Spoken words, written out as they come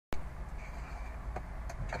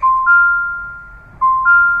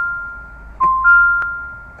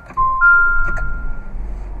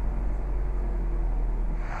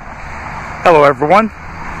Hello everyone.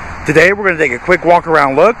 Today we're going to take a quick walk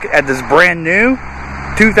around look at this brand new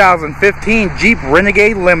 2015 Jeep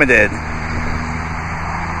Renegade Limited.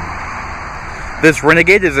 This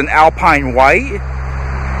Renegade is an Alpine white,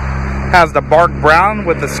 has the bark brown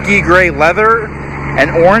with the ski gray leather and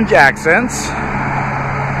orange accents.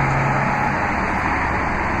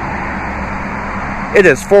 It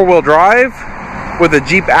is four-wheel drive with a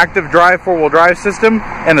Jeep Active Drive four-wheel drive system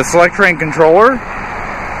and the Select Train controller.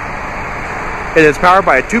 It is powered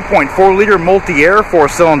by a 2.4-liter multi-air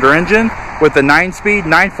four-cylinder engine with a 9-speed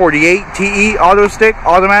 948 TE auto stick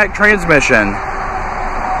automatic transmission.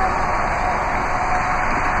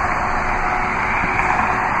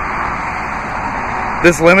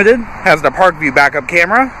 This Limited has the Park View backup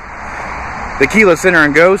camera, the keyless enter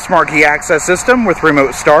and go smart key access system with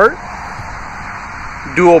remote start,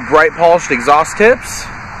 dual bright polished exhaust tips,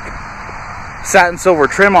 satin silver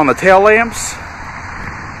trim on the tail lamps,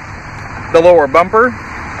 the lower bumper,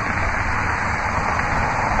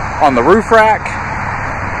 on the roof rack.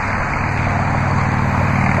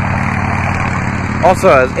 Also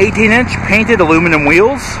has 18-inch painted aluminum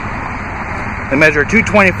wheels. They measure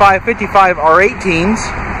 225/55 R18s.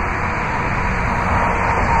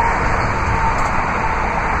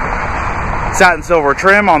 Satin silver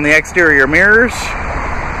trim on the exterior mirrors,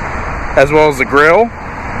 as well as the grille.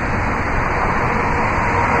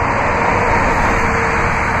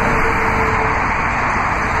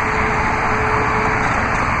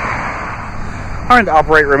 Trying to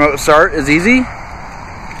operate remote start is easy.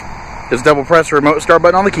 Just double press the remote start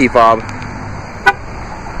button on the key fob.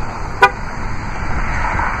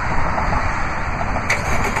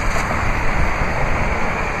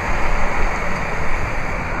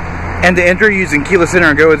 And to enter using keyless enter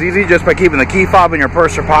and go is easy just by keeping the key fob in your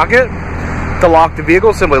purse or pocket. To lock the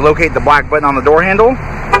vehicle, simply locate the black button on the door handle.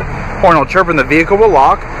 Horn will chirp and the vehicle will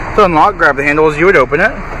lock. To unlock, grab the handle as you would open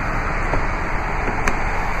it.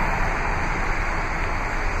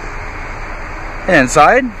 And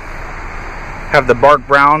inside, have the bark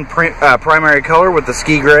brown primary color with the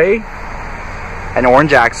ski gray and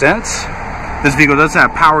orange accents. This vehicle does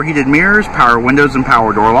have power heated mirrors, power windows, and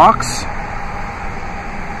power door locks.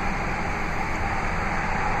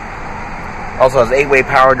 Also has 8-way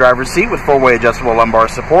power driver's seat with 4-way adjustable lumbar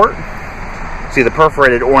support. See the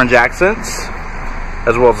perforated orange accents,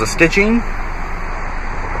 as well as the stitching.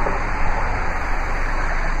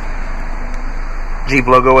 Jeep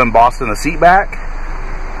logo embossed in the seat back.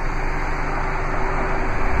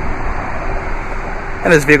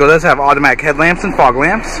 And this vehicle does have automatic headlamps and fog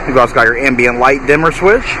lamps. You've also got your ambient light dimmer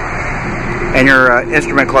switch and your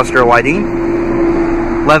instrument cluster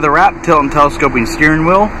lighting. Leather wrap, tilt and telescoping steering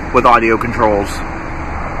wheel with audio controls.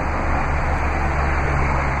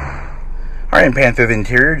 Alright, and pan through the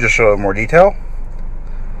interior just to show more detail.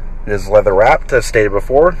 It is leather wrapped, as stated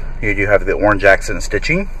before. You do have the orange accent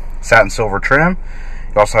stitching, satin silver trim.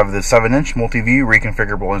 You also have the 7-inch multi-view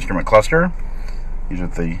reconfigurable instrument cluster. These are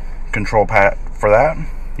the control pad for that.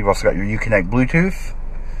 You've also got your Uconnect Bluetooth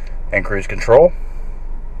and cruise control.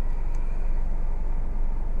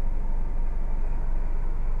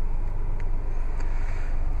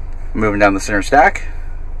 Moving down the center stack,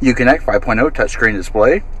 Uconnect 5.0 touchscreen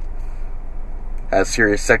display. Has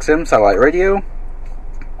Sirius XM satellite radio.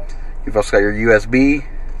 You've also got your USB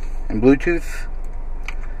and Bluetooth.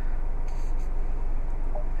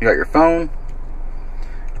 You got your phone.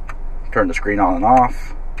 Turn the screen on and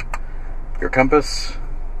off. Your compass.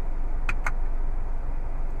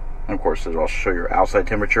 And of course, it'll also show your outside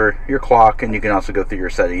temperature, your clock, and you can also go through your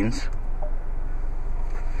settings.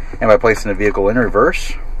 And by placing the vehicle in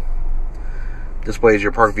reverse, displays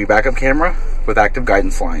your Park View backup camera with active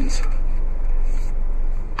guidance lines.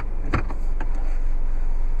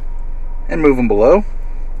 And moving below,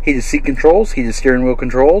 heated seat controls, heated steering wheel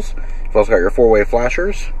controls. You've also got your 4-way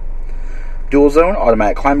flashers, dual zone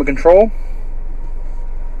automatic climate control.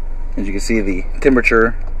 As you can see, the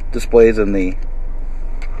temperature displays in the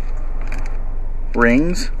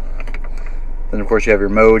rings. Then of course you have your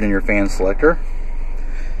mode and your fan selector.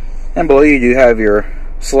 And below you do have your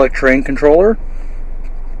Select Train controller.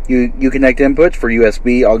 You connect inputs for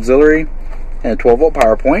USB auxiliary and a 12-volt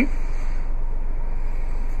power point.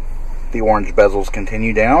 The orange bezels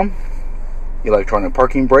continue down. Electronic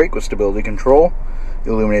parking brake with stability control.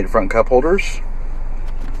 Illuminated front cup holders.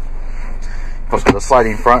 Also the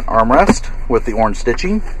sliding front armrest with the orange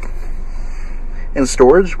stitching. And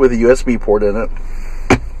storage with a USB port in it.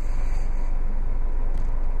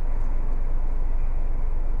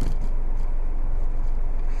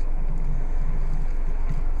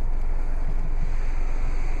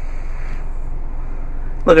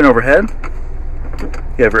 Looking overhead,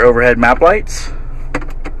 you You have your overhead map lights.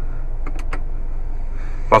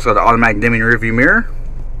 Also got the automatic dimming rearview mirror.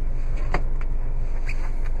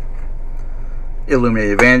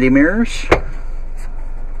 Illuminated vanity mirrors.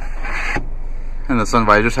 And the sun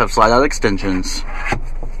visors have slide out extensions.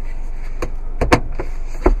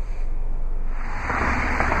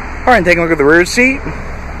 Alright, taking a look at the rear seat.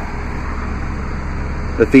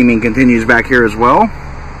 The theming continues back here as well.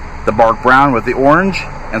 The bark brown with the orange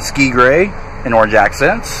and ski gray and orange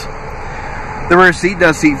accents. The rear seat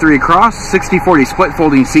does seat 3 across, 60-40 split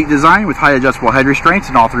folding seat design with high adjustable head restraints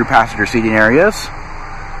in all 3 passenger seating areas.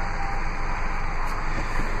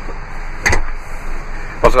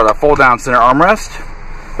 Also got a fold down center armrest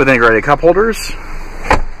with integrated cup holders.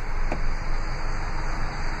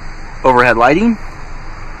 Overhead lighting.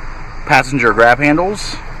 Passenger grab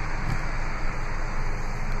handles.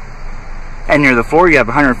 And near the floor you have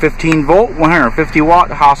a 115 volt, 150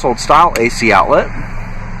 watt household style AC outlet.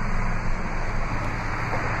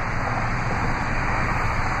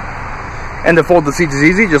 And to fold the seats is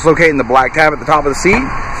easy, just locating the black tab at the top of the seat.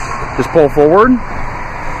 Just pull forward.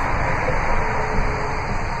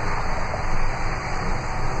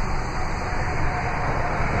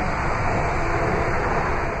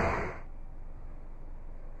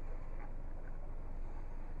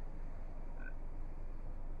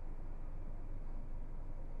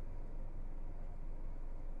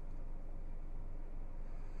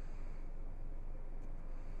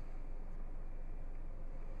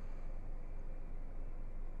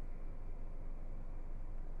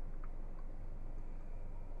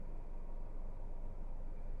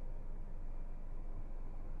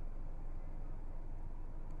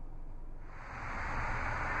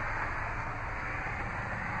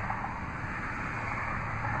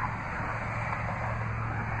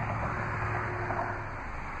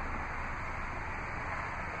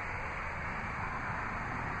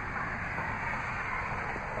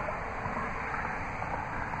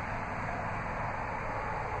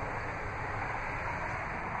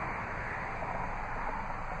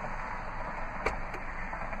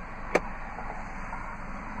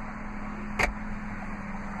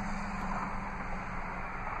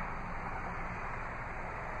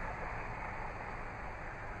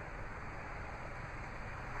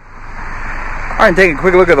 Alright, take a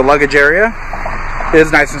quick look at the luggage area. It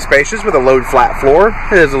is nice and spacious with a low flat floor.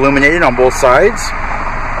 It is illuminated on both sides.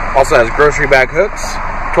 Also has grocery bag hooks,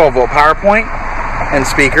 12 volt power point, and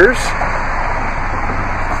speakers.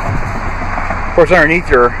 Of course, underneath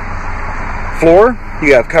your floor,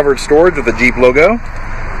 you have covered storage with the Jeep logo.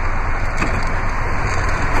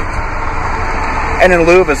 And in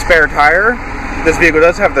lieu of a spare tire, this vehicle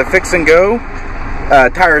does have the fix and go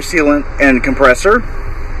tire sealant and compressor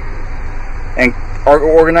and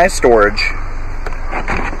organized storage.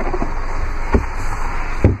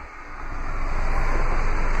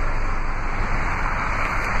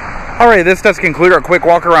 Alright, this does conclude our quick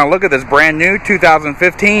walk around look at this brand new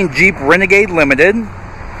 2015 Jeep Renegade Limited.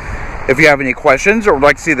 If you have any questions or would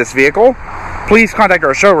like to see this vehicle, please contact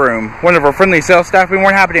our showroom. One of our friendly sales staff will be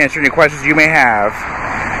more than happy to answer any questions you may have.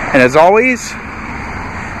 And as always,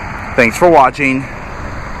 thanks for watching.